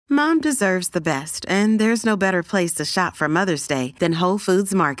Mom deserves the best, and there's no better place to shop for Mother's Day than Whole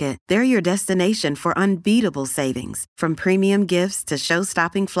Foods Market. They're your destination for unbeatable savings, from premium gifts to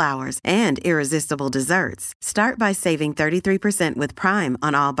show-stopping flowers and irresistible desserts. Start by saving 33% with Prime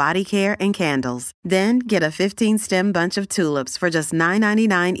on all body care and candles. Then get a 15-stem bunch of tulips for just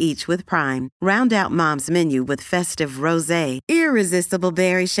 $9.99 each with Prime. Round out Mom's menu with festive rosé, irresistible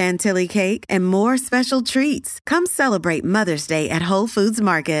berry chantilly cake, and more special treats. Come celebrate Mother's Day at Whole Foods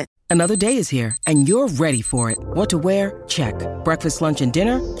Market. Another day is here, and you're ready for it. What to wear? Check. Breakfast, lunch, and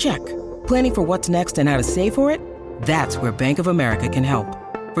dinner? Check. Planning for what's next and how to save for it? That's where Bank of America can help.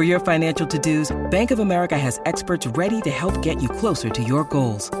 For your financial to-dos, Bank of America has experts ready to help get you closer to your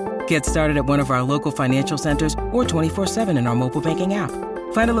goals. Get started at one of our local financial centers or 24/7 in our mobile banking app.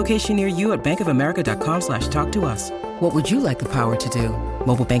 Find a location near you at bankofamerica.com/talktous. What would you like the power to do?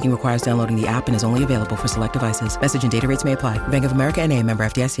 Mobile banking requires downloading the app and is only available for select devices. Message and data rates may apply. Bank of America N.A., member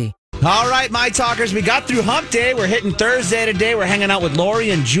FDIC. All right, my talkers, we got through hump day. We're hitting Thursday today. We're hanging out with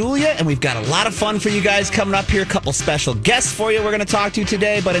Lori and Julia, and we've got a lot of fun for you guys coming up here. A couple special guests for you we're going to talk to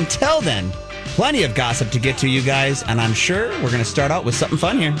today. But until then, plenty of gossip to get to, you guys, and I'm sure we're going to start out with something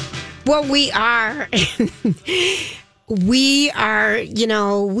fun here. Well, we are. We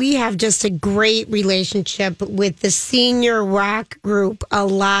have just a great relationship with the senior rock group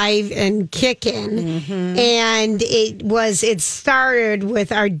Alive and Kickin'. Mm-hmm. And it started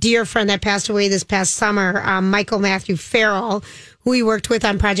with our dear friend that passed away this past summer, Michael Matthew Farrell, who we worked with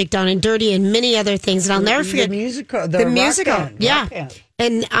on Project Down and Dirty and many other things. And I'll never forget the musical. Yeah.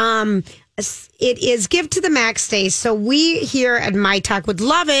 And it is Give to the Max Day. So we here at My Talk would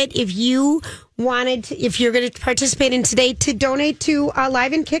love it if you if you're going to participate in today, to donate to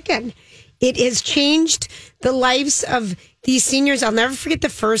Alive and Kickin'. It has changed the lives of these seniors. I'll never forget the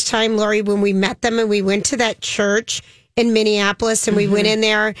first time, Lori, when we met them and we went to that church in Minneapolis and we went in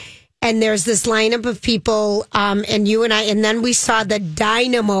there and there's this lineup of people and you and I, and then we saw the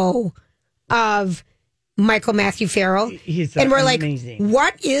dynamo of Michael Matthew Farrell. And we're amazing. Like,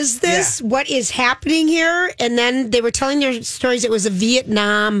 what is this? Yeah. What is happening here? And then they were telling their stories. It was a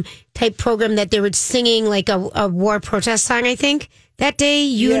Vietnam type program that they were singing like a war protest song, I think, that day.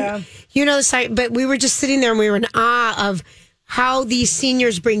 You know the song, but we were just sitting there and we were in awe of how these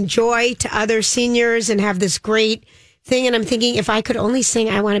seniors bring joy to other seniors and have this great thing. And I'm thinking, if I could only sing,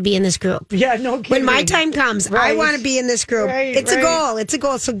 I want to be in this group. Yeah, no kidding. When my time comes, I want to be in this group. It's a goal. It's a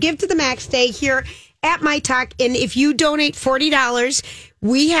goal. So Give to the Max Day here at My Talk, and if you donate $40,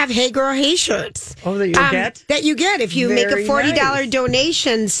 we have Hey Girl Hey shirts. Oh, that you get? That you get if you make a $40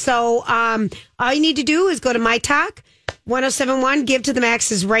 donation. So all you need to do is go to My Talk 1071. Give to the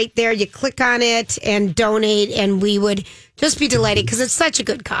Max is right there. You click on it and donate, and we would just be delighted because it's such a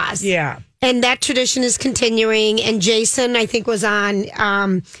good cause. Yeah. And that tradition is continuing. And Jason, I think, was on,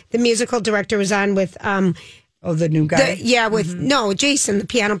 the musical director was on with... the new guy? Jason, the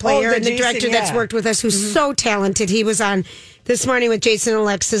piano player and the director that's worked with us, who's so talented. He was on this morning with Jason and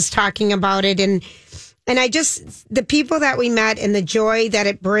Alexis talking about it. And I just, the people that we met and the joy that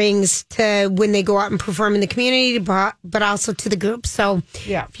it brings to when they go out and perform in the community, but also to the group. So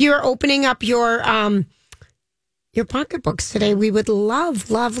if you're opening up your pocketbooks today, we would love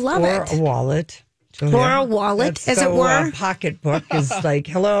it. Or a wallet. Or a wallet, as it were. A pocketbook is like,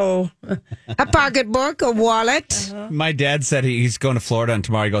 hello. A pocketbook, a wallet. Uh-huh. My dad said he's going to Florida and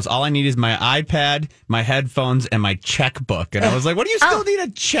tomorrow. He goes, all I need is my iPad, my headphones, and my checkbook. And I was like, what do you still need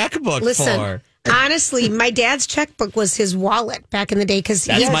a checkbook for? Honestly, my dad's checkbook was his wallet back in the day. That's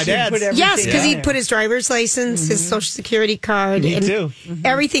my dad's. Yes, because he'd put his driver's license, his social security card,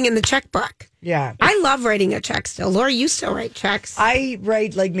 everything in the checkbook. Yeah. I love writing a check still. Lori, you still write checks. I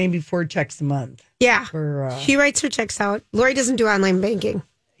write like maybe 4 checks a month. Yeah. She writes her checks out. Lori doesn't do online banking.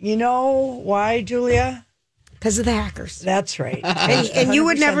 You know why, Julia? Because of the hackers. That's right. and you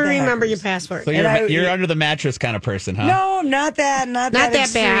would never remember your password. So you're under the mattress kind of person, huh? No, not that. Not that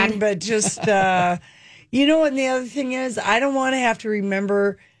extreme, bad. But just, and the other thing is, I don't want to have to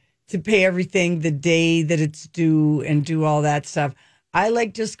remember to pay everything the day that it's due and do all that stuff. I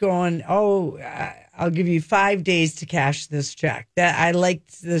like just going, I'll give you 5 days to cash this check. That I like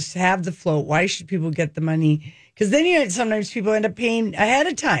this, have the float. Why should people get the money? Because then sometimes people end up paying ahead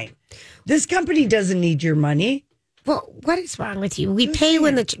of time. This company doesn't need your money. Well, what is wrong with you? We pay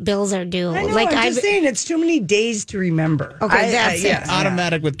when the bills are due. I know, I'm just saying it's too many days to remember. Okay, that's it.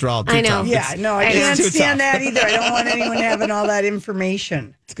 Automatic withdrawal. I know. Tough. Yeah, no, I can't stand that either. I don't want anyone having all that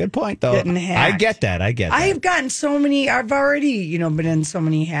information. It's a good point, though. Getting hacked. I get that. I have gotten so many. I've already, been in so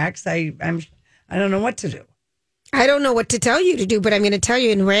many hacks. I don't know what to do. I don't know what to tell you to do, but I'm going to tell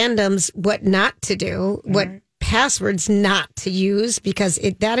you in randoms what not to do, what passwords not to use because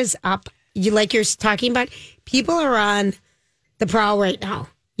that is up. You like you're talking about. People are on the prowl right now.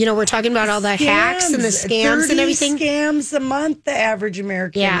 You know, we're talking about all the hacks and the scams and everything. Scams a month, the average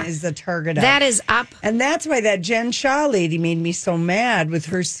American is the target of. That is up. And that's why that Jen Shaw lady made me so mad with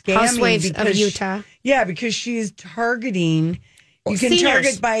her scamming. Housewives of Utah. Because she's targeting. You can seniors.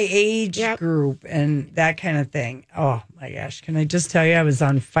 target by age group and that kind of thing. Oh, my gosh. Can I just tell you, I was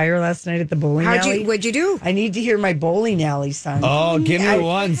on fire last night at the bowling alley. What'd you do? I need to hear my bowling alley song. Oh, give me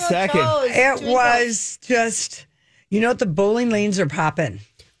 1 second. It was just, you know what? The bowling lanes are popping.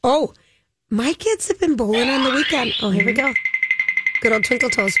 Oh, my kids have been bowling on the weekend. Oh, here we go. Good old Twinkle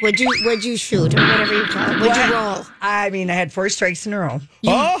Toes. What'd you shoot or whatever you call it? What'd you roll? I mean, I had 4 strikes in a row.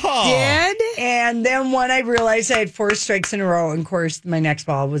 Did? And then when I realized I had 4 strikes in a row, and of course, my next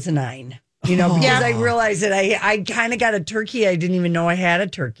ball was a 9. You know, because I realized that I kind of got a turkey. I didn't even know I had a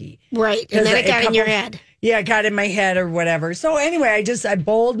turkey. Right. And then it got in your head. Yeah, it got in my head or whatever. So anyway,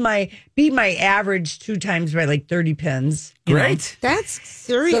 I beat my average 2 times by like 30 pins. Great. That's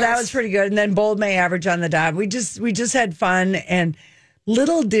serious. So that was pretty good. And then bowled my average on the dot. We just had fun. And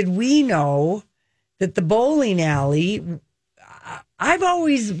little did we know that the bowling alley, I've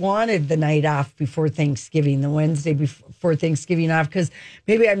always wanted the night off before Thanksgiving, the Wednesday before Thanksgiving off, because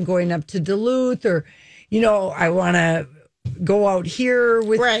maybe I'm going up to Duluth or, you know, I want to go out here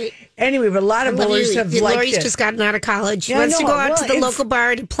with. Right. Anyway, but a lot of bowlers have liked Lori's it. just gotten out of college. She Yeah, wants to go out to the it's- local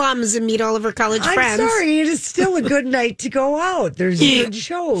bar to Plums and meet all of her college friends. I'm sorry, it is still a good night to go out. There's good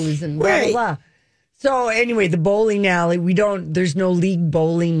shows and blah, Right. blah, blah. So anyway, the bowling alley, there's no league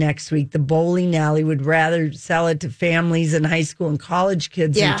bowling next week. The bowling alley would rather sell it to families and high school and college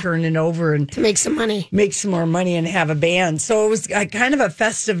kids and turn it over and To make some money. make some more money and have a band. So it was kind of a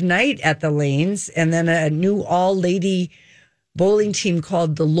festive night at the lanes. And then a new all-lady bowling team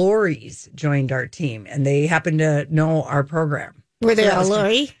called the Lories joined our team. And they happened to know our program. Were they So that all was good.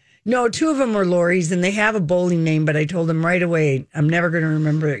 Lori? No, 2 of them were Lories, and they have a bowling name, but I told them right away, I'm never going to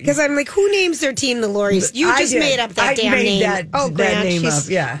remember it. Because I'm like, who names their team the Lories? You I just did. made up that I damn made name. That, oh, that Grant, name up,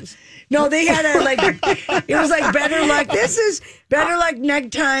 yeah. No, they had it was like better luck. This is better luck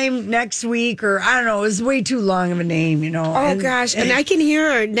next time, next week, or I don't know. It was way too long of a name, you know. Oh, gosh. And I can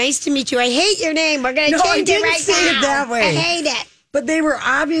hear her. Nice to meet you. I hate your name. We're going to change it right say now. it that way. I hate it. But they were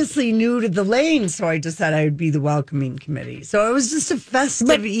obviously new to the lane, so I just thought I would be the welcoming committee. So it was just a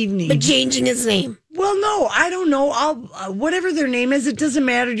festive evening. But changing his name. Well, no, I don't know. I'll whatever their name is, it doesn't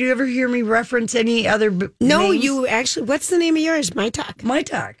matter. Do you ever hear me reference any other No, names? you actually, what's the name of yours? My Talk. My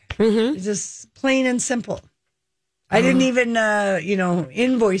Talk. It's just plain and simple. I didn't even,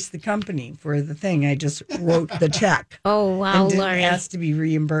 invoice the company for the thing. I just wrote the check. Oh, wow, and didn't Lori. ask to be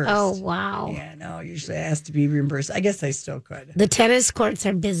reimbursed. Oh, wow. Yeah, no, usually I ask to be reimbursed. I guess I still could. The tennis courts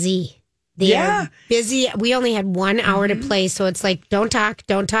are busy. They are busy. We only had 1 hour to play, so it's like, don't talk.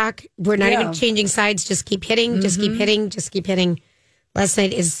 We're not even changing sides. Just keep hitting, just keep hitting. Last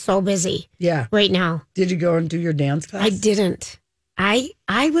night is so busy. Yeah. Right now. Did you go and do your dance class? I didn't.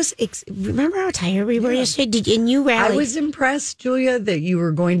 I was, remember how tired we were yesterday? And you rallied. I was impressed, Julia, that you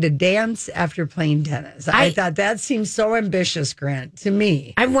were going to dance after playing tennis. I thought that seems so ambitious, Grant, to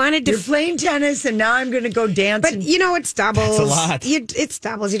me. I wanted to. You're playing tennis, and now I'm going to go dance. But you know, it's doubles. That's a lot. It's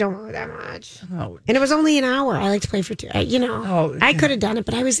doubles. You don't want that much. Oh. And it was only an hour. I like to play for 2. I could have done it,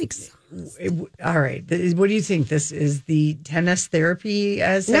 but I was exhausted. All right. What do you think? This is the tennis therapy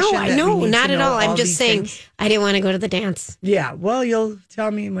session? No, that we no, need not to at know all. I'm just these saying things? I didn't want to go to the dance Yeah. Well, you'll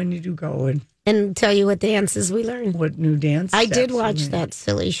tell me when you do go and and tell you what dances we learned. what new dance. I steps did you watch learned. that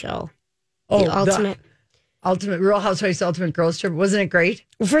silly show, Oh, the Ultimate. Ultimate Real Housewives Ultimate Girls Trip. Wasn't it great?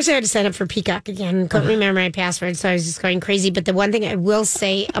 Well, first I had to sign up for Peacock again. Couldn't remember my password, so I was just going crazy. But the one thing I will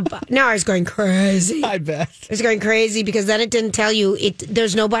say about now I was going crazy. I bet. I was going crazy because then it didn't tell you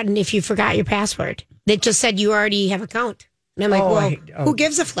there's no button if you forgot your password. It just said you already have an account. And I'm like, who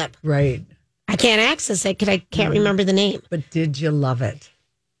gives a flip? Right. I can't access it because I can't remember the name. But did you love it?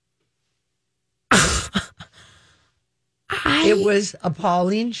 It was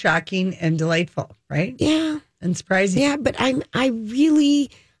appalling, shocking, and delightful, right? Yeah. And surprising. Yeah, but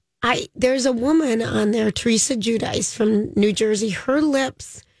there's a woman on there, Teresa Giudice from New Jersey. Her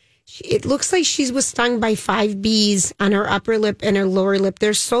lips, it looks like she was stung by 5 bees on her upper lip and her lower lip.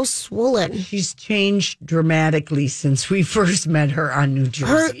 They're so swollen. She's changed dramatically since we first met her on New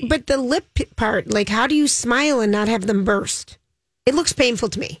Jersey. But the lip part, like, how do you smile and not have them burst? It looks painful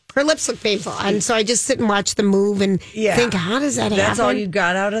to me. Her lips look painful. And so I just sit and watch them move and think, how does that happen? That's all you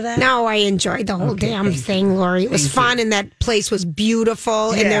got out of that? No, I enjoyed the whole damn thing, Lori. It was fun, and that place was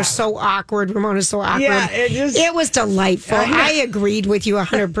beautiful, and they're so awkward. Ramona's so awkward. Yeah, it was delightful. I agreed with you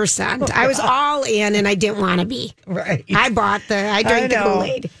 100%. I was all in, and I didn't want to be. Right. I drank the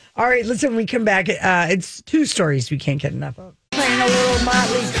Kool-Aid. All right, listen, we come back. It's two stories we can't get enough of. Playing a little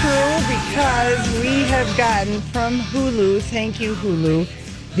Motley Crue because we have gotten from Hulu, thank you, Hulu,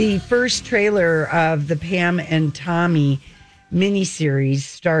 the first trailer of the Pam and Tommy miniseries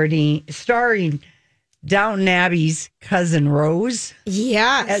starring Downton Abbey's cousin Rose.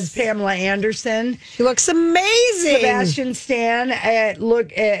 Yes. As Pamela Anderson. She looks amazing. Sebastian Stan.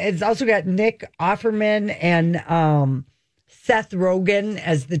 It's also got Nick Offerman and Seth Rogen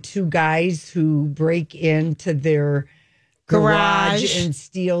as the two guys who break into their garage and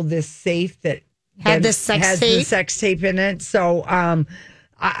steal this safe that has the sex tape in it. So,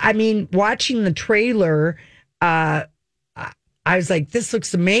 I mean, watching the trailer, I was like, this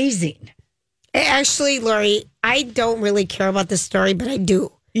looks amazing. Actually, Lori, I don't really care about this story, but I do.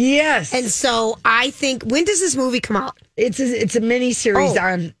 Yes. And so I think, when does this movie come out? It's a mini series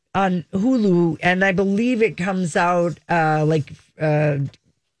on Hulu, and I believe it comes out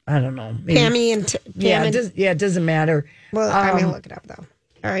I don't know. Maybe. It doesn't matter. Well, I'm going to look it up, though.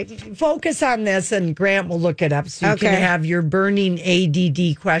 All right. Focus on this, and Grant will look it up so you can have your burning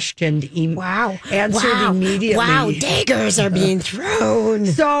ADD question answered immediately. Wow, daggers are being thrown.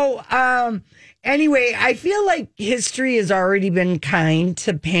 So, anyway, I feel like history has already been kind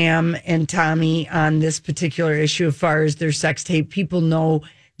to Pam and Tommy on this particular issue as far as their sex tape. People know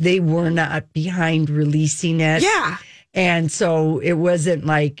they were not behind releasing it. Yeah. And so it wasn't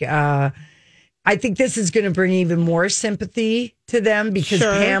like, I think this is going to bring even more sympathy to them because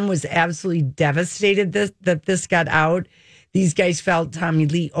Pam was absolutely devastated that this got out. These guys felt Tommy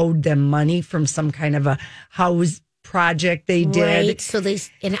Lee owed them money from some kind of a house project they did. Right. So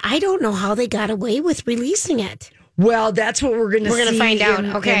and I don't know how they got away with releasing it. Well, that's what we're going to find out.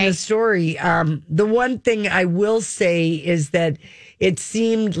 In the story. The one thing I will say is that it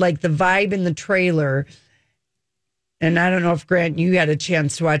seemed like the vibe in the trailer, and I don't know if, Grant, you had a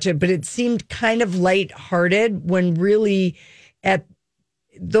chance to watch it, but it seemed kind of lighthearted when really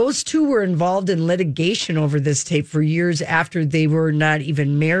those two were involved in litigation over this tape for years after they were not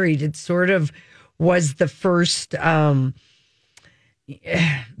even married. It sort of was the first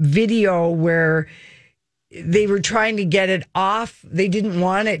video where they were trying to get it off. They didn't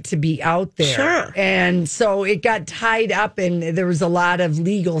want it to be out there. Sure. And so it got tied up and there was a lot of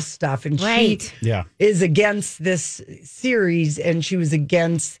legal stuff. And she is against this series and she was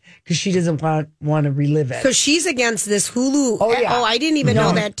against because she doesn't want to relive it. So she's against this Hulu. Oh, I didn't even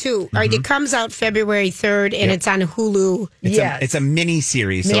know that too. Mm-hmm. All right, it comes out February 3rd and it's on Hulu. It's a mini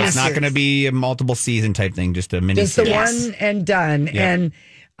series. So it's not going to be a multiple season type thing, just a mini series. Just the one and done. Yeah. And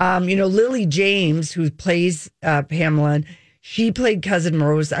Lily James, who plays Pamela, she played Cousin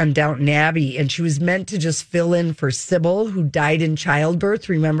Rose on Downton Abbey, and she was meant to just fill in for Sybil, who died in childbirth,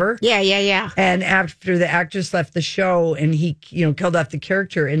 remember? Yeah. And after the actress left the show, and he, killed off the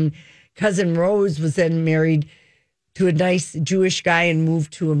character, and Cousin Rose was then married to a nice Jewish guy and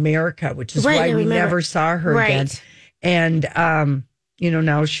moved to America, which is why we never saw her again. And,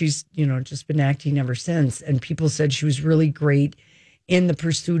 now she's, just been acting ever since. And people said she was really great in The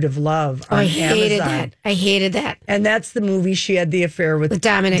Pursuit of Love on Amazon. I hated that. And that's the movie she had the affair with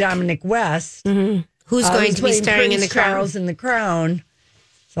Dominic West. Mm-hmm. Who's going to be starring Prince in The Crown. Charles in The Crown.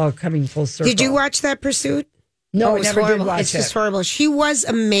 It's all coming full circle. Did you watch that Pursuit? No, I never did watch it. It's just horrible. She was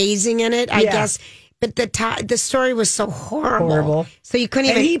amazing in it, I guess. But the story was so horrible. So you couldn't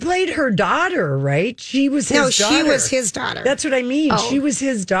even... And he played her daughter, right? She was his daughter. No, she was his daughter. That's what I mean. She was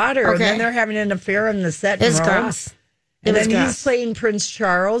his daughter. Okay. And then they're having an affair on the set in Rome. Gross. And then he's playing Prince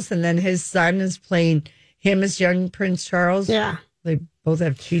Charles, and then his son is playing him as young Prince Charles. Yeah. They both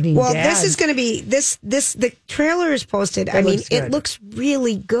have cheating dads. This is going to be, the trailer is posted. It looks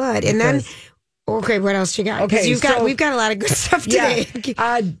really good. And then, what else you got? Okay. We've got a lot of good stuff today.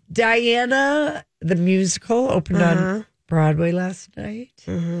 Yeah. Diana, the musical, opened on Broadway last night.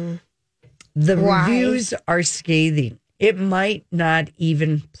 Mm-hmm. The reviews are scathing. It might not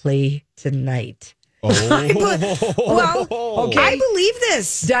even play tonight. I believe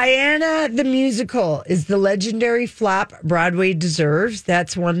this. Diana the musical is the legendary flop Broadway deserves.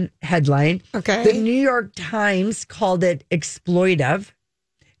 That's one headline. Okay. The New York Times called it exploitive.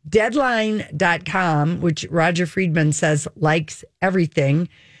 Deadline.com, which Roger Friedman says likes everything,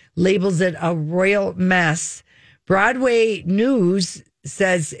 labels it a royal mess. Broadway News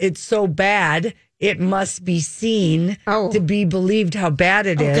says it's so bad it must be seen to be believed how bad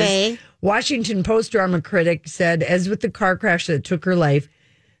it is. Washington Post drama critic said, as with the car crash that took her life,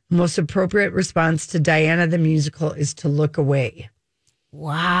 the most appropriate response to Diana the musical is to look away.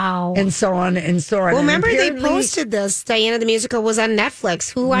 Wow. And so on and so on. Well, remember they posted this. Diana the musical was on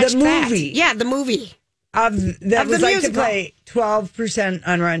Netflix. Who watched that? The movie. Yeah, the movie. That was like musical. to play 12%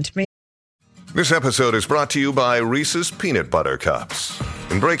 on Rotten Tomatoes. This episode is brought to you by Reese's Peanut Butter Cups.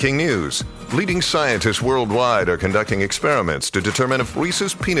 In breaking news, leading scientists worldwide are conducting experiments to determine if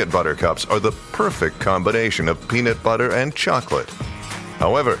Reese's Peanut Butter Cups are the perfect combination of peanut butter and chocolate.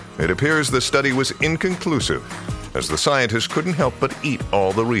 However, it appears the study was inconclusive, as the scientists couldn't help but eat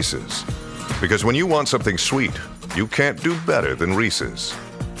all the Reese's. Because when you want something sweet, you can't do better than Reese's.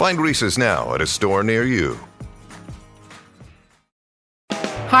 Find Reese's now at a store near you.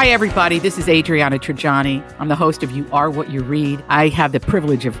 Hi, everybody. This is Adriana Trajani. I'm the host of You Are What You Read. I have the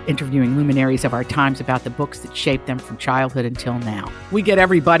privilege of interviewing luminaries of our times about the books that shaped them from childhood until now. We get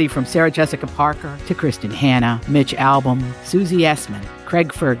everybody from Sarah Jessica Parker to Kristen Hanna, Mitch Albom, Susie Essman,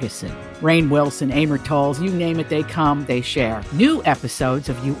 Craig Ferguson, Rainn Wilson, Amor Tolls, you name it, they come, they share. New episodes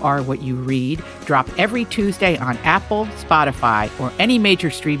of You Are What You Read drop every Tuesday on Apple, Spotify, or any major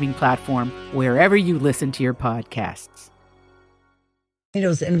streaming platform wherever you listen to your podcasts. And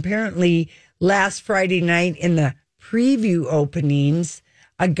apparently last Friday night in the preview openings,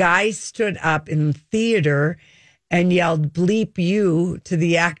 a guy stood up in the theater and yelled "bleep you" to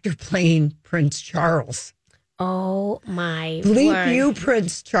the actor playing Prince Charles. Oh my Bleep word. you,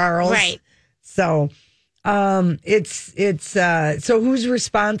 Prince Charles. Right. So so who's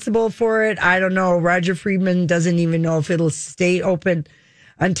responsible for it? I don't know. Roger Friedman doesn't even know if it'll stay open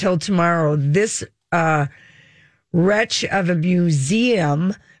until tomorrow. This wretch of a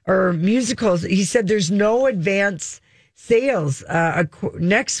museum or musicals, he said there's no advance sales.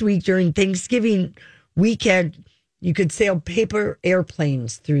 Next week during Thanksgiving weekend, you could sail paper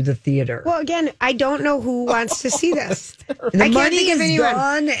airplanes through the theater. Well, again, I don't know who wants to see this. The money is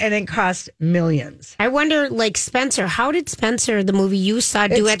gone and it cost millions. I wonder, like Spencer, how did Spencer, the movie you saw,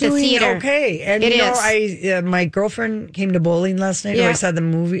 do at the theater? Okay. And it you know, my girlfriend came to bowling last night who I saw the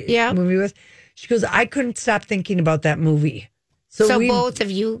movie with. She goes, I couldn't stop thinking about that movie. So both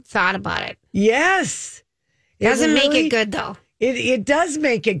of you thought about it. Yes. Doesn't make it good though. It does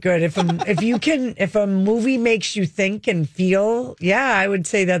make it good. If a movie makes you think and feel, I would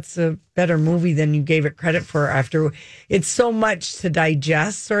say that's a better movie than you gave it credit for after. It's so much to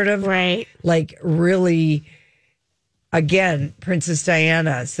digest, sort of. Right. Like really, again, Princess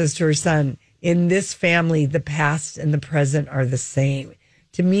Diana says to her son, in this family, the past and the present are the same.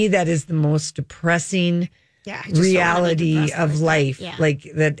 To me, that is the most depressing reality of life. Yeah. Like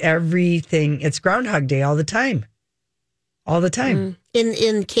that everything, it's Groundhog Day all the time. All the time.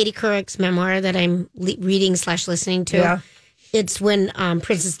 In Katie Couric's memoir that I'm reading/listening to, it's when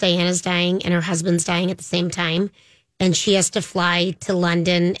Princess Diana's dying and her husband's dying at the same time. And she has to fly to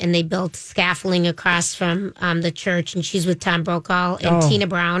London and they built scaffolding across from the church. And she's with Tom Brokaw and Tina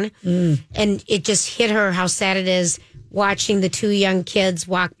Brown. And it just hit her how sad it is watching the two young kids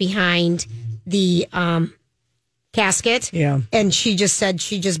walk behind the casket. Yeah. And she just said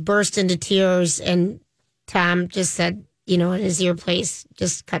she just burst into tears. And Tom just said, you know, in his ear place,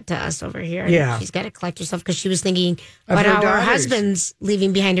 just cut to us over here. And she's got to collect herself because she was thinking about how her husband's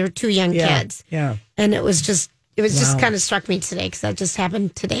leaving behind her two young kids. Yeah. And it was just kind of struck me today because that just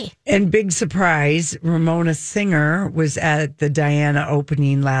happened today. And big surprise, Ramona Singer was at the Diana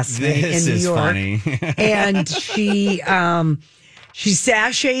opening last night in New York. Funny. And she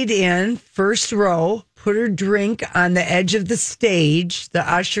sashayed in first row, put her drink on the edge of the stage. The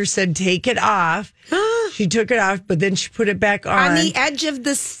usher said, take it off. She took it off, but then she put it back on. On the edge of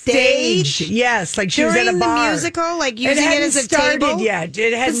the stage? Yes, like she was at a bar. During the musical, like using it as a table? Yet.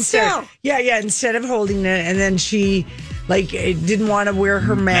 It hadn't started. Yeah, instead of holding it. And then she didn't want to wear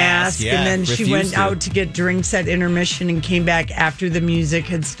her mask. And then she went out to get drinks at intermission and came back after the music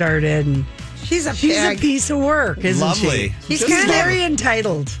had started. And she's a piece of work, isn't she? She's kind of very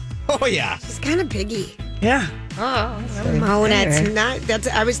entitled. Oh, yeah. She's kind of piggy. Yeah. Oh, Ramona. Anyway.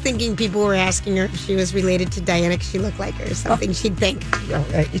 I was thinking people were asking her if she was related to Diana because she looked like her or something. She'd think.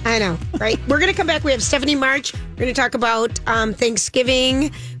 Right. I know, right? We're going to come back. We have Stephanie March. We're going to talk about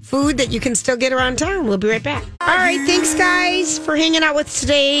Thanksgiving food that you can still get around town. We'll be right back. All right. Thanks, guys, for hanging out with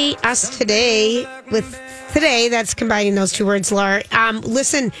us today. That's combining those two words, Laura.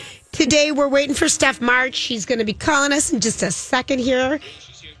 Listen, today we're waiting for Steph March. She's going to be calling us in just a second here.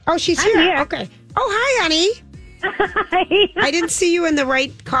 Oh, she's here. Okay. Oh, hi, honey. Hi. I didn't see you in the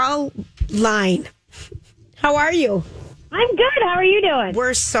right call line. How are you? I'm good. How are you doing?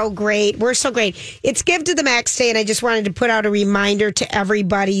 We're so great. It's Give to the Max Day, and I just wanted to put out a reminder to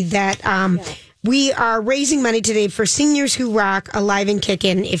everybody that we are raising money today for Seniors Who Rock, Alive and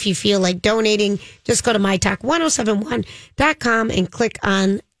Kickin'. If you feel like donating, just go to mytalk1071.com and click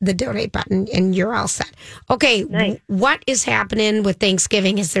on the donate button, and you're all set. Okay, nice. What is happening with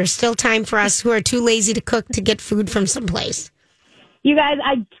Thanksgiving? Is there still time for us who are too lazy to cook to get food from someplace? You guys,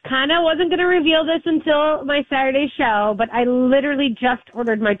 I kind of wasn't going to reveal this until my Saturday show, but I literally just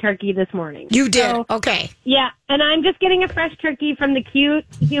ordered my turkey this morning. You did? So, okay. Yeah, and I'm just getting a fresh turkey from the Cute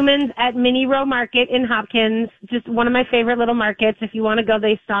Humans at Mini Row Market in Hopkins. Just one of my favorite little markets. If you want to go,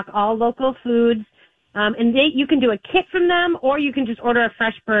 they stock all local foods. And you can do a kit from them, or you can just order a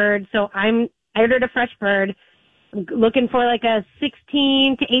fresh bird. So I ordered a fresh bird. I'm looking for like a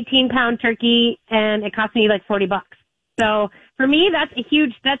 16 to 18 pound turkey, and it cost me like $40. So for me, that's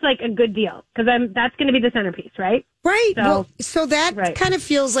like a good deal, because that's going to be the centerpiece, right? Right. So that right. kind of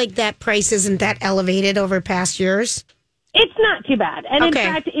feels like that price isn't that elevated over past years. It's not too bad. And in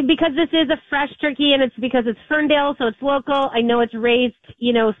fact, because this is a fresh turkey, and it's because it's Ferndale, so it's local. I know it's raised,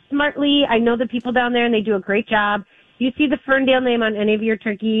 smartly. I know the people down there, and they do a great job. You see the Ferndale name on any of your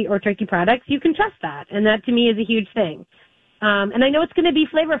turkey or turkey products, you can trust that. And that to me is a huge thing. And I know it's going to be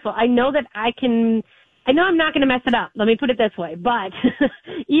flavorful. I know I'm not going to mess it up. Let me put it this way. But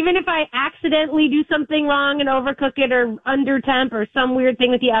even if I accidentally do something wrong and overcook it or under temp or some weird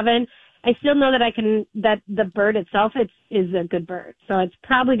thing with the oven, I still know that the bird itself is a good bird. So it's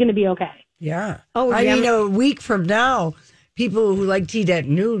probably going to be okay. Yeah. Oh, I mean, a week from now, people who like to eat at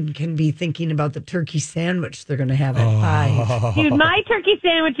noon can be thinking about the turkey sandwich they're going to have at 5. Dude, my turkey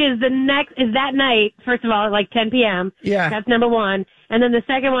sandwich is that night, first of all, at like 10 p.m. Yeah. That's number one. And then the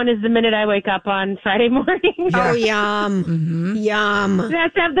second one is the minute I wake up on Friday morning. Yeah. Oh, yum. Mm-hmm. Yum. It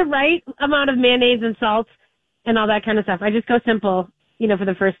has to have the right amount of mayonnaise and salt and all that kind of stuff. I just go simple, for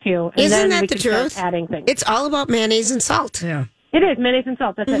the first two. And Isn't then that we the can start truth? adding things. It's all about mayonnaise and salt. Yeah. It is mayonnaise and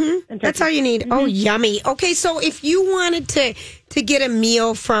salt. That's it. And That's turkey. all you need. Oh, yummy. Okay, so if you wanted to get a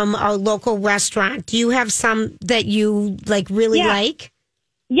meal from our local restaurant, do you have some that you really like?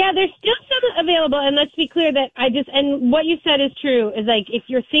 Yeah, there's still some available, and let's be clear that and what you said is true, is like if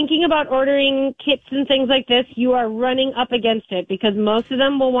you're thinking about ordering kits and things like this, you are running up against it, because most of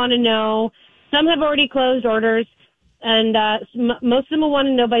them will want to know, some have already closed orders, and most of them will want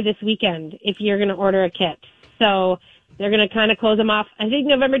to know by this weekend if you're going to order a kit. So they're going to kind of close them off. I think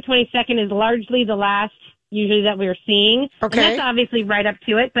November 22nd is largely the last usually that we're seeing. Okay. And that's obviously right up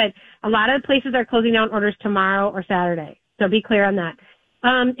to it, but a lot of places are closing down orders tomorrow or Saturday. So be clear on that.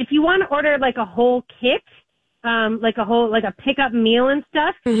 If you want to order like a whole kit, like a pickup meal and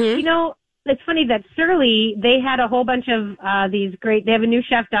stuff, it's funny that Surly, they had a whole bunch of they have a new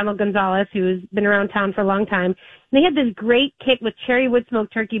chef, Donald Gonzalez, who's been around town for a long time. And they had this great kit with cherry wood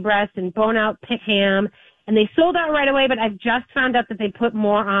smoked turkey breast and bone out pit ham. And they sold out right away, but I've just found out that they put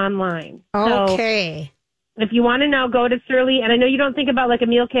more online. Okay. So if you want to know, go to Surly. And I know you don't think about like a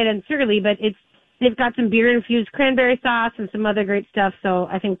meal kit and Surly, but they've got some beer-infused cranberry sauce and some other great stuff. So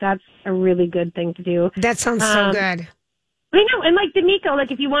I think that's a really good thing to do. That sounds so good. I know. And like D'Amico,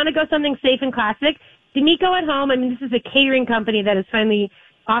 like if you want to go something safe and classic, D'Amico at Home, I mean, this is a catering company that is finally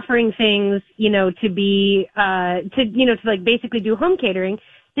offering things, to be, to like basically do home catering.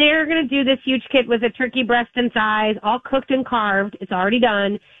 They're going to do this huge kit with a turkey breast and thighs, all cooked and carved. It's already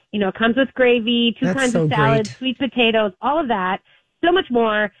done. It comes with gravy, two kinds of salad, sweet potatoes, all of that, so much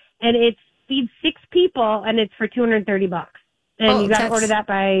more. And it feeds 6 people, and it's for $230. And you got to order that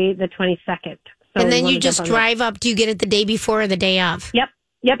by the 22nd. So and then you just drive up. Do you get it the day before or the day of? Yep.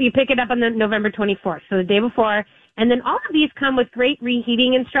 You pick it up on the November 24th, so the day before. And then all of these come with great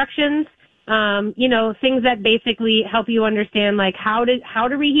reheating instructions. Things that basically help you understand like how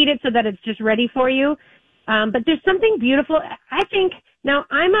to reheat it so that it's just ready for you. But there's something beautiful. I think now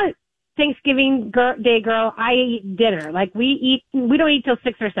I'm a Thanksgiving Day girl. I eat dinner. Like we don't eat till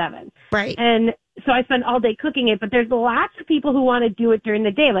 6 or 7. Right. And so I spend all day cooking it, but there's lots of people who want to do it during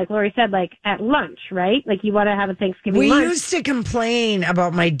the day. Like Lori said, like at lunch, right? Like you want to have a Thanksgiving lunch. We used to complain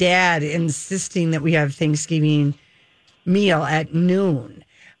about my dad insisting that we have Thanksgiving meal at noon.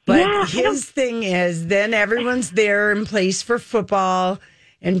 But his thing is then everyone's there in place for football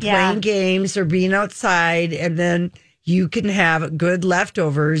and playing games or being outside. And then you can have good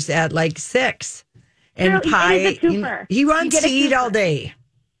leftovers at like 6. And pie. He wants to eat all day.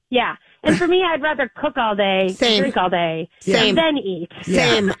 Yeah. And for me, I'd rather cook all day, drink all day, than eat.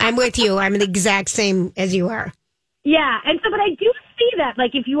 Same. I'm with you. I'm the exact same as you are. Yeah. And so, but I do see that,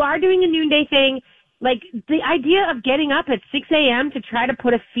 like, if you are doing a noonday thing, like, the idea of getting up at 6 a.m. to try to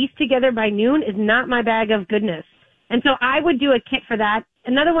put a feast together by noon is not my bag of goodness. And so I would do a kit for that.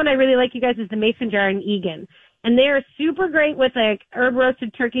 Another one I really like, you guys, is the Mason Jar and Egan. And they are super great with like herb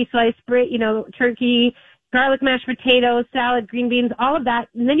roasted turkey slice, turkey, garlic mashed potatoes, salad, green beans, all of that.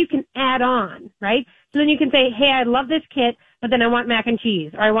 And then you can add on, right? So then you can say, hey, I love this kit, but then I want mac and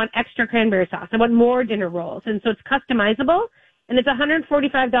cheese, or I want extra cranberry sauce. I want more dinner rolls. And so it's customizable, and it's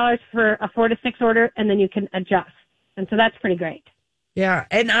 $145 for a 4 to 6 order, and then you can adjust. And so that's pretty great. Yeah,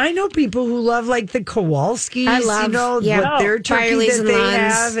 and I know people who love like the Kowalskis. I love, with their turkey Byerly's that they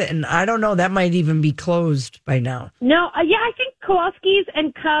have, and I don't know, that might even be closed by now. No, I think Kowalski's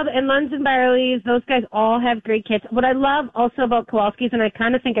and Cub and Lund's and Byerly's, those guys all have great kits. What I love also about Kowalski's, and I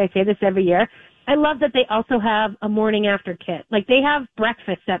kind of think I say this every year, I love that they also have a morning after kit. Like they have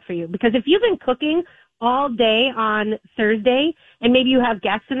breakfast set for you, because if you've been cooking all day on Thursday and maybe you have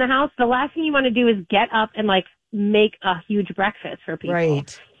guests in the house, the last thing you want to do is get up and like make a huge breakfast for people.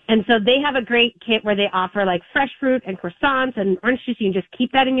 Right. And so they have a great kit where they offer like fresh fruit and croissants and orange juice. You can just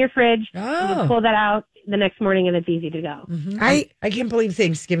keep that in your fridge. And you pull that out the next morning and it's easy to go. Mm-hmm. I can't believe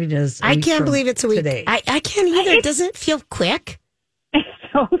Thanksgiving is. I can't believe it's a week today. I can't either. Doesn't it feel quick? It's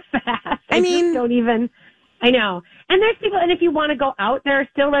so fast. I mean, don't even. I know. And there's people, and if you want to go out, there are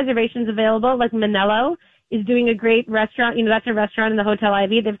still reservations available. Like Manello is doing a great restaurant. You know, that's a restaurant in the Hotel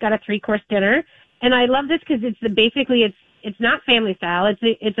Ivy. They've got a 3-course dinner. And I love this because it's not family style.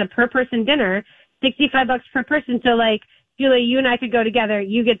 It's a per person dinner, $65 per person. So like, Julia, you and I could go together.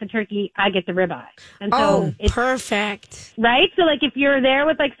 You get the turkey, I get the ribeye. And so it's perfect. Right? So like if you're there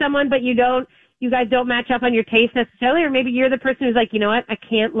with like someone, but you guys don't match up on your taste necessarily, or maybe you're the person who's like, you know what, I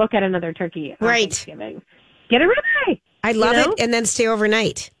can't look at another turkey on Thanksgiving. Get a ribeye. I love it, and then stay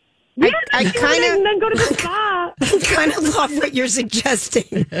overnight. Yeah, I kind of then go to the spa. I kind of love what you're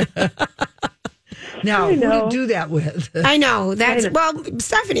suggesting. Now, who to do that with? I know. Well,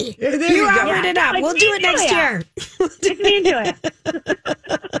 Stephanie, you offered it up. Like we'll do it next year. Get me into it.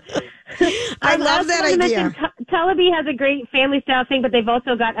 I love that idea. Tellaby has a great family style thing, but they've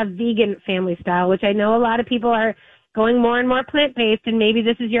also got a vegan family style, which I know a lot of people are going more and more plant-based, and maybe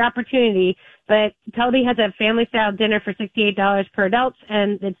this is your opportunity. But Tellaby has a family style dinner for $68 per adult,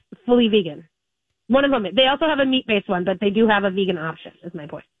 and it's fully vegan. One of them. They also have a meat-based one, but they do have a vegan option, is my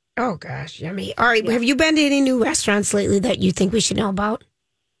point. Oh, gosh, yummy. All right, have you been to any new restaurants lately that you think we should know about?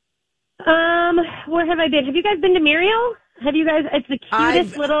 Where have I been? Have you guys been to Muriel? Have you guys? It's the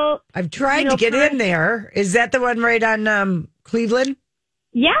cutest little. I've tried to get in there. Is that the one right on Cleveland?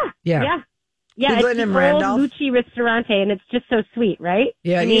 Yeah. Cleveland it's and the Randolph. old Lucci Ristorante, and it's just so sweet, right?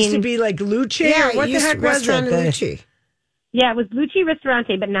 Yeah, it used to be like Lucci. Yeah, what the heck was it? Lucci. Yeah, it was Lucci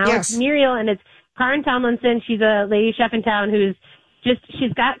Ristorante, but now it's Muriel, and it's Karen Tomlinson. She's a lady chef in town who's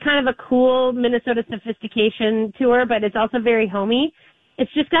she's got kind of a cool Minnesota sophistication to her, but it's also very homey.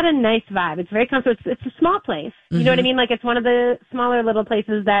 It's just got a nice vibe. It's very comfortable. It's a small place. You know what I mean? Like it's one of the smaller little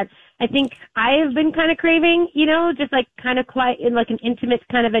places that I think I have been kind of craving, you know, just like kind of quiet in like an intimate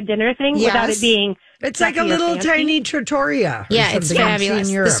kind of a dinner thing without it being. It's like a little tiny trattoria. Yeah, it's fabulous.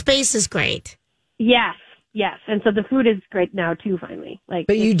 The space is great. Yes. And so the food is great now too, finally.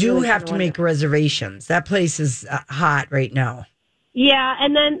 But you do really have to make reservations. That place is hot right now. Yeah,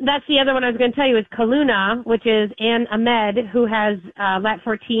 and then that's the other one I was going to tell you is Kaluna, which is Ann Ahmed, who has Lat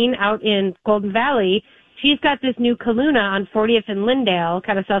 14 out in Golden Valley. She's got this new Kaluna on 40th and Lindale,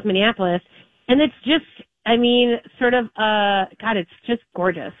 kind of South Minneapolis, and it's just, I mean, sort of, God, it's just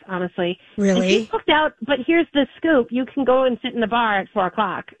gorgeous, honestly. Really? And she's booked out, but here's the scoop. You can go and sit in the bar at 4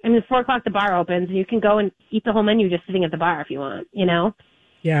 o'clock. I mean, at 4 o'clock the bar opens, and you can go and eat the whole menu just sitting at the bar if you want, you know?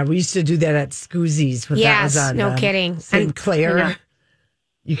 Yeah, we used to do that at Scoozy's. That was on, no kidding. St. Clair.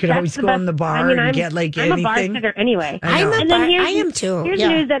 You could always go in the bar and get like anything. I'm a bar sitter anyway. I am too. Here's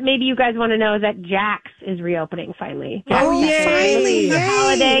news that maybe you guys want to know is that Jack's is reopening finally. Jack's finally! For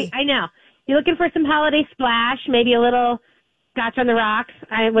holiday. I know. You're looking for some holiday splash, maybe a little scotch on the rocks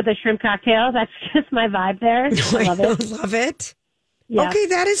with a shrimp cocktail. That's just my vibe there. I love it. Love it. Yeah. Okay,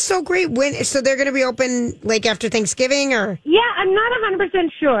 that is so great. So they're going to be open like after Thanksgiving, or? Yeah, I'm not 100%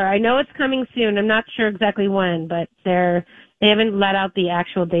 sure. I know it's coming soon. I'm not sure exactly when, but they haven't let out the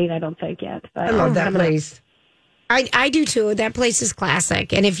actual date, I don't think, yet. But I love that place. I do too. That place is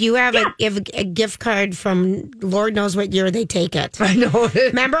classic. And if you have a gift card from Lord knows what year, they take it. I know it.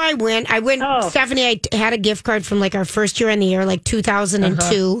 Remember, I went. Stephanie, I had a gift card from like our first year in the year, like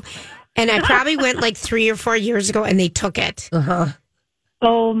 2002. And I probably went like 3 or 4 years ago, and they took it.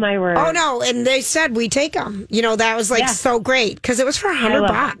 Oh, my word. Oh, no. And they said, we take them. You know, that was like so great because it was for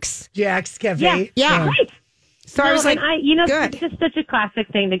 $100. Jack's Cafe. Yeah. Right. So I was like, it's just such a classic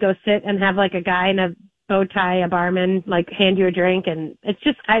thing to go sit and have like a guy in a bow tie, a barman, like hand you a drink. And it's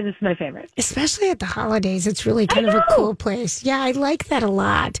just, this is my favorite. Especially at the holidays. It's really kind of a cool place. Yeah, I like that a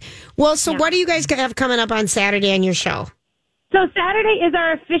lot. Well, so what do you guys have coming up on Saturday on your show? So Saturday is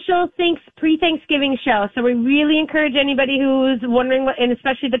our official pre-Thanksgiving show. So we really encourage anybody who's wondering and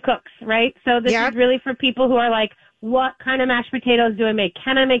especially the cooks, right? So this is really for people who are like, what kind of mashed potatoes do I make?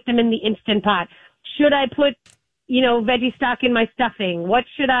 Can I make them in the Instant Pot? Should I put, veggie stock in my stuffing? What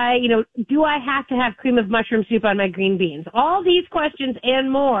should I, do I have to have cream of mushroom soup on my green beans? All these questions and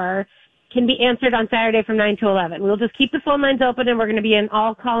more can be answered on Saturday from 9 to 11. We'll just keep the phone lines open, and we're going to be an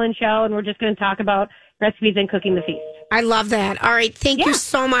all call-in show, and we're just going to talk about recipes and cooking the feast. I love that. All right. Thank you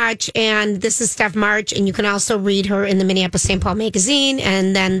so much. And this is Steph March, and you can also read her in the Minneapolis St. Paul Magazine.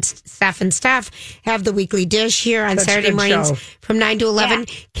 And then Steph and Steph have the weekly dish here on Saturday mornings from 9 to 11. Yeah.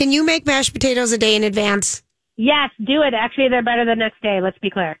 Can you make mashed potatoes a day in advance? Yes, do it. Actually, they're better the next day. Let's be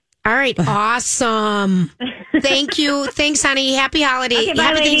clear. All right. Awesome. Thank you. Thanks, honey. Happy holiday. Okay, bye,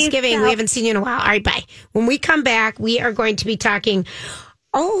 Happy ladies. Thanksgiving. Ciao. We haven't seen you in a while. All right. Bye. When we come back, we are going to be talking.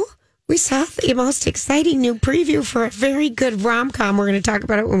 We saw the most exciting new preview for a very good rom-com. We're going to talk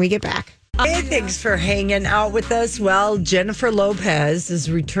about it when we get back. Hey, thanks for hanging out with us. Well, Jennifer Lopez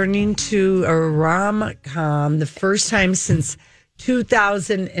is returning to a rom-com the first time since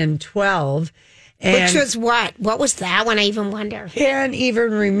 2012. Which was what? What was that one? I even wonder. Can't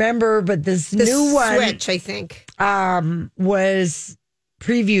even remember, but this new one, Switch, I think, was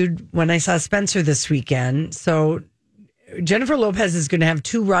previewed when I saw Spencer this weekend. So Jennifer Lopez is going to have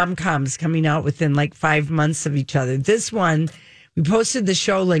 2 rom-coms coming out within like 5 months of each other. This one, we posted the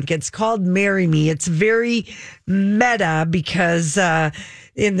show link. It's called Marry Me. It's very meta because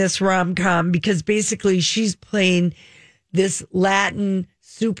in this rom-com, because basically she's playing this Latin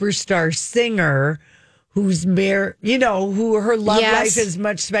superstar singer who's who her love life is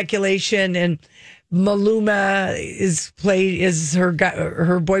much speculation, and Maluma is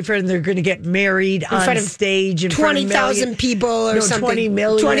her boyfriend. They're going to get married on stage in 20,000 people or something. 20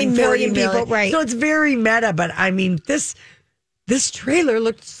 million people, right? So it's very meta. But I mean, this trailer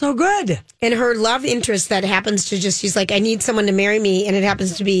looked so good. And her love interest that happens to she's like, I need someone to marry me, and it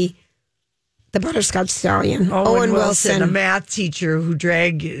happens to be the Butterscotch Stallion, Owen Wilson, a math teacher who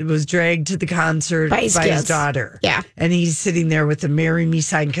was dragged to the concert by his daughter. Yeah. And he's sitting there with a Marry Me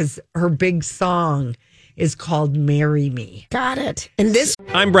sign because her big song is called Marry Me. Got it. And this...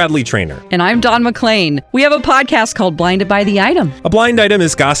 I'm Bradley Trainer. And I'm Don McClain. We have a podcast called Blinded by the Item. A blind item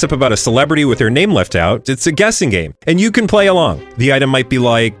is gossip about a celebrity with their name left out. It's a guessing game, and you can play along. The item might be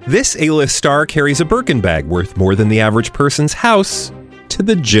like, this A-list star carries a Birkin bag worth more than the average person's house to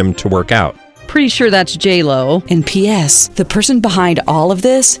the gym to work out. Pretty sure that's J-Lo. And P.S. the person behind all of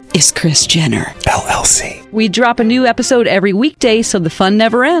this is Kris Jenner, LLC. We drop a new episode every weekday so the fun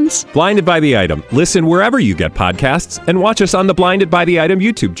never ends. Blinded by the Item. Listen wherever you get podcasts and watch us on the Blinded by the Item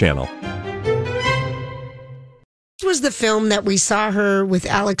YouTube channel. This was the film that we saw her with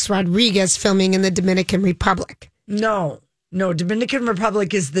Alex Rodriguez filming in the Dominican Republic. No, Dominican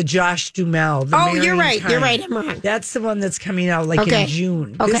Republic is the Josh Duhamel. You're right. You're right. I'm wrong. That's the one that's coming out in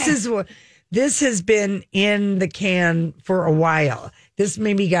June. Okay. This has been in the can for a while. This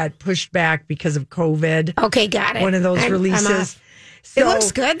maybe got pushed back because of COVID. Okay, got it. One of those releases. It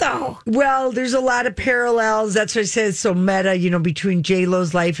looks good, though. Well, there's a lot of parallels. That's what I said. So meta, between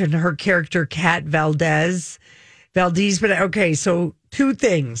J-Lo's life and her character, Kat Valdez. But okay, so 2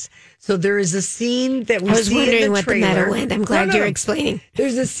 things. So there is a scene that we see in the trailer. I was wondering what the meta went. I'm glad you're explaining.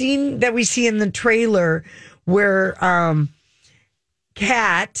 There's a scene that we see in the trailer where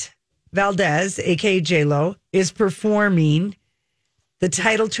Kat Valdez, a.k.a. J-Lo, is performing the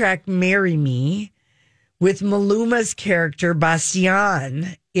title track Marry Me with Maluma's character,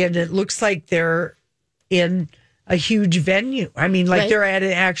 Bastian, and it looks like they're in a huge venue. I mean, they're at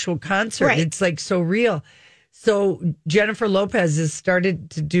an actual concert. Right. It's so real. So Jennifer Lopez has started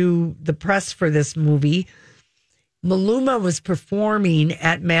to do the press for this movie. Maluma was performing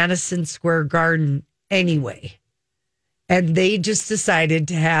at Madison Square Garden anyway, and they just decided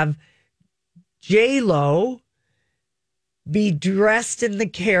to have J-Lo be dressed in the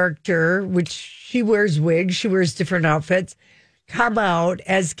character, which she wears wigs, she wears different outfits, come out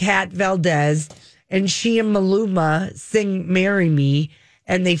as Kat Valdez, and she and Maluma sing Marry Me,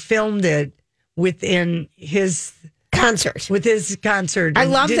 and they filmed it within his concert. I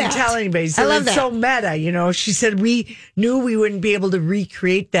love that. Didn't tell anybody. So I love it's that. So meta, She said we knew we wouldn't be able to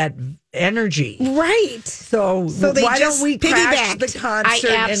recreate that energy. Right. So they why just don't we crash the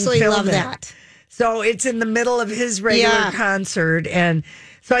concert I absolutely and film love it? that. So it's in the middle of his regular concert. And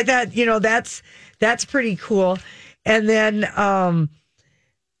so I thought, that's pretty cool. And then,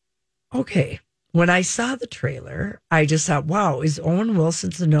 okay. when I saw the trailer, I just thought, wow, is Owen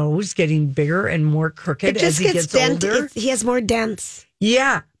Wilson's nose getting bigger and more crooked as he gets older? He has more dents.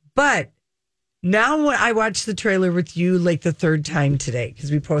 Yeah, but now when I watched the trailer with you like the third time today,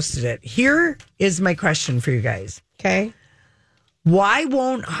 because we posted it, here is my question for you guys. Okay. Why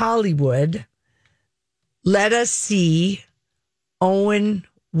won't Hollywood let us see Owen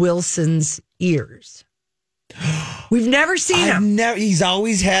Wilson's ears? We've never seen him. He's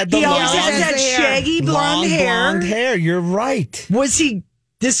always had the He always has that shaggy blonde hair. Blonde hair. You're right. Was he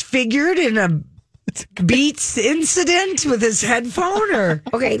disfigured in a Beats incident with his headphone? Or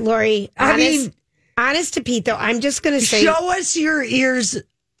Okay, Lori. Honest to Pete, though, I'm just going to say, show us your ears,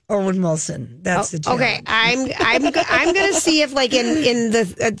 Owen Wilson. That's the challenge. Okay, I'm going to see if, like in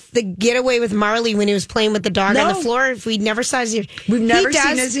the Getaway with Marley, when he was playing with the dog on the floor, if we never saw his ears. We've never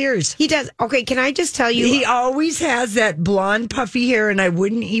seen his ears. He does. Okay, can I just tell you? He always has that blonde, puffy hair, and I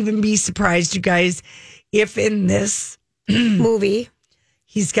wouldn't even be surprised, you guys, if in this movie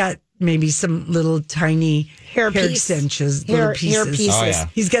he's got maybe some little tiny hair extensions, little pieces. Hair pieces. Oh, yeah.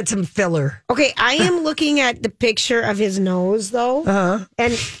 He's got some filler. Okay, I am looking at the picture of his nose, though,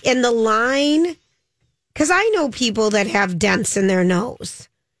 and in the line, because I know people that have dents in their nose.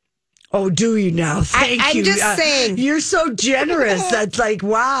 Oh, do you now? Thank you. I'm just saying. You're so generous. That's like,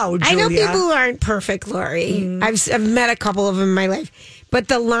 wow, Julia. I know people who aren't perfect, Lori. I've met a couple of them in my life. But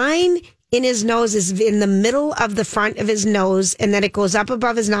the line in his nose is in the middle of the front of his nose, and then it goes up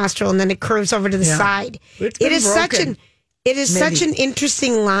above his nostril, and then it curves over to the side. It is such an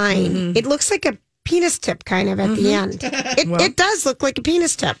interesting line. It looks like a penis tip kind of at the end. It does look like a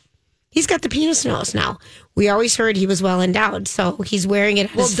penis tip. He's got the penis nose now. We always heard he was well endowed, so he's wearing it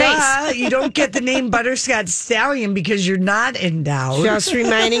on his face. You don't get the name Butterscotch Stallion because you're not endowed. Just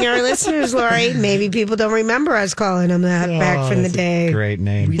reminding our listeners, Lori, maybe people don't remember us calling him that back from the day. Great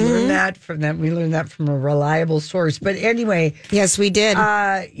name. We learned that from them. We learned that from a reliable source. But anyway. Yes, we did.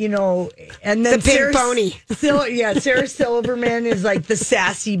 And then the pink pony. Sarah Silverman is like the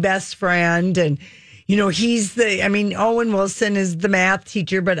sassy best friend. And, he's Owen Wilson is the math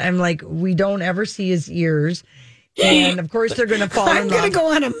teacher, but I'm like, we don't ever see his ears. And of course, they're going to fall in love. I'm going to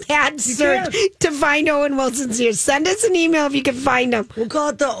go on a mad search to find Owen Wilson's ears. Send us an email if you can find them. We'll call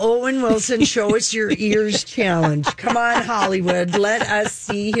it the Owen Wilson Show Us Your Ears Challenge. Come on, Hollywood. Let us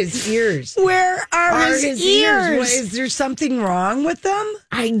see his ears. Where are his ears? What, is there something wrong with them?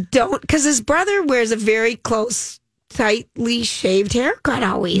 I don't, because his brother wears a very close, tightly shaved haircut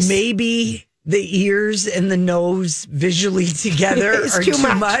always. Maybe the ears and the nose visually together are too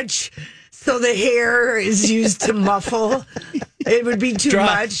much. So the hair is used to muffle. It would be too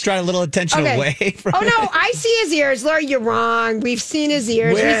much. Draw a little attention away from no, I see his ears. Lori, you're wrong. We've seen his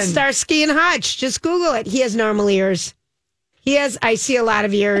ears. With Starsky and Hutch. Just Google it. He has normal ears. I see a lot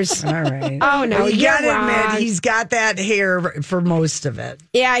of ears. All right. Oh, no, you you're gotta wrong. admit, he's got that hair for most of it.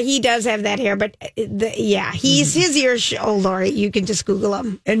 Yeah, he does have that hair, but his ears. Oh, Lori, you can just Google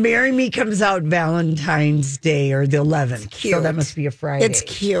them. And Marry Me comes out Valentine's Day or the 11th. Cute. So that must be a Friday. It's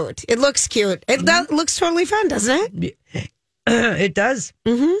cute. It looks cute. It looks totally fun, doesn't it? It does.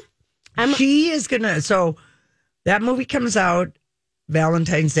 Mm-hmm. She is going to. So that movie comes out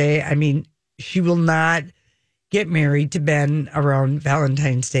Valentine's Day. I mean, she will not get married to Ben around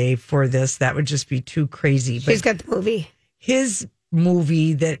Valentine's Day for this. That would just be too crazy. But she's got the movie. His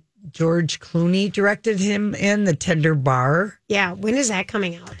movie that George Clooney directed him in, The Tender Bar. Yeah, when is that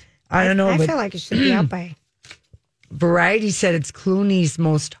coming out? I don't know. I feel like it should be out by. Variety said it's Clooney's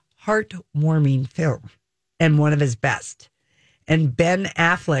most heartwarming film and one of his best. And Ben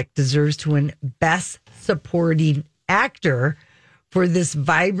Affleck deserves to win Best Supporting Actor for this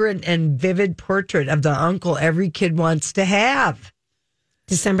vibrant and vivid portrait of the uncle every kid wants to have.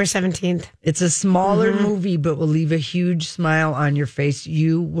 December 17th. It's a smaller movie, but will leave a huge smile on your face.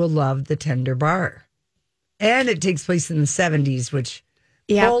 You will love The Tender Bar. And it takes place in the 70s, which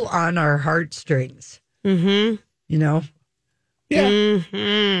pull on our heartstrings. Mm-hmm. Yeah.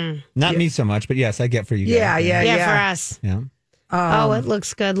 Mm-hmm. Not me so much, but yes, I get for you guys. Yeah, for us. Yeah. It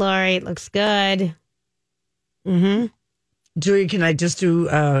looks good, Lori. It looks good. Mm-hmm. Julie, can I just do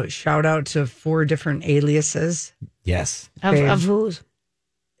a shout out to 4 different aliases? Yes. Of whose?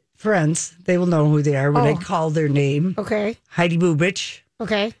 Friends. They will know who they are when I call their name. Okay. Heidi Bubich.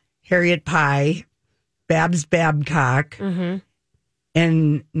 Okay. Harriet Pye. Babs Babcock. Mm-hmm.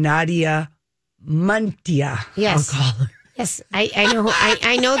 And Nadia Muntia. Yes. I'll call her. Yes, I know.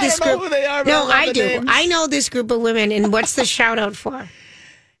 I know this group. I don't know who they are, but no, I do. names. I know this group of women. And what's the shout out for?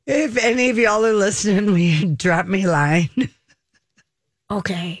 If any of y'all are listening, drop me a line.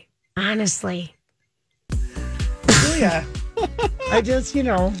 Okay. Honestly. Yeah. I just,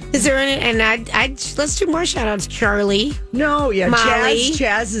 Is there any? And let's do more shout outs. Charlie. No, yeah. Molly.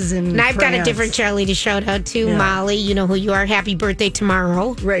 Chaz is in And I've got a France. different Charlie to shout out to. Yeah. Molly, you know who you are. Happy birthday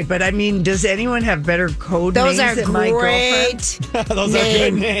tomorrow. Right, but I mean, does anyone have better code names than my girlfriend? Those are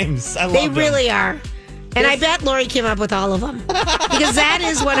good names. I love them. They really are. And I bet Lori came up with all of them. Because that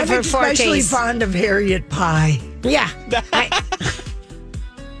is one of her fortes. I'm especially fond of Harriet Pie. Yeah.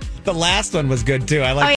 The last one was good, too. I like